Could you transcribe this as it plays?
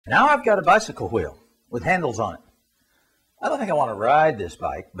Now I've got a bicycle wheel with handles on it. I don't think I want to ride this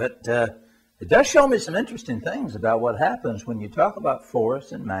bike, but it does show me some interesting things about what happens when you talk about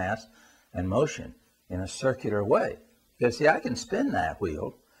force and mass and motion in a circular way. Because see, I can spin that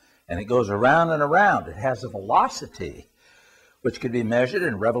wheel and it goes around and around. It has a velocity which could be measured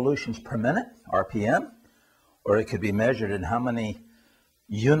in revolutions per minute, RPM, or it could be measured in how many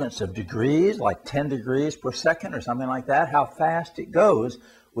units of degrees, like 10 degrees per second or something like that. How fast it goes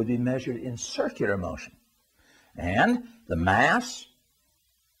would be measured in circular motion. And the mass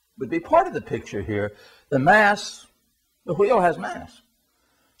would be part of the picture here. The mass, the wheel has mass.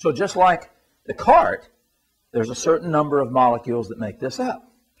 So just like the cart, there's a certain number of molecules that make this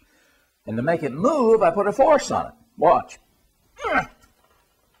up. And to make it move, I put a force on it. Watch.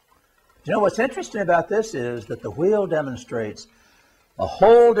 You know what's interesting about this is that the wheel demonstrates a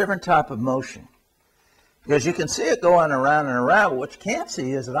whole different type of motion. Because you can see it going around and around, but what you can't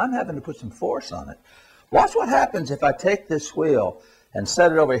see is that I'm having to put some force on it. Watch what happens if I take this wheel and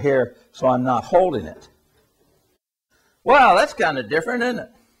set it over here so I'm not holding it. Wow, that's kind of different, isn't it?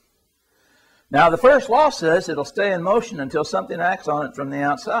 Now, the first law says it'll stay in motion until something acts on it from the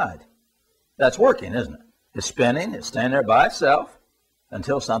outside. That's working, isn't it? It's spinning, it's staying there by itself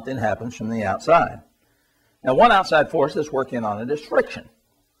until something happens from the outside. Now, one outside force that's working on it is friction.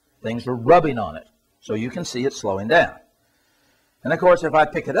 Things are rubbing on it, so you can see it slowing down. And of course, if I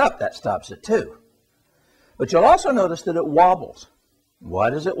pick it up, that stops it too. But you'll also notice that it wobbles. Why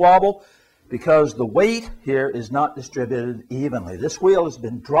does it wobble? Because the weight here is not distributed evenly. This wheel has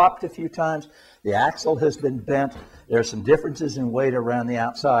been dropped a few times. The axle has been bent. There are some differences in weight around the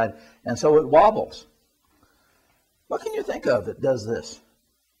outside, and so it wobbles. What can you think of that does this?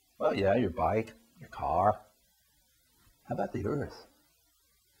 Well, yeah, your bike, your car. How about the Earth?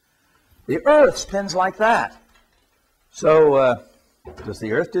 The Earth spins like that. So, does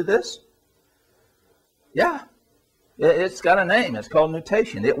the Earth do this? Yeah. It's got a name. It's called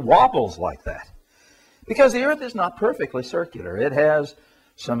nutation. It wobbles like that. Because the Earth is not perfectly circular. It has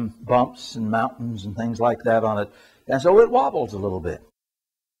some bumps and mountains and things like that on it. And so it wobbles a little bit.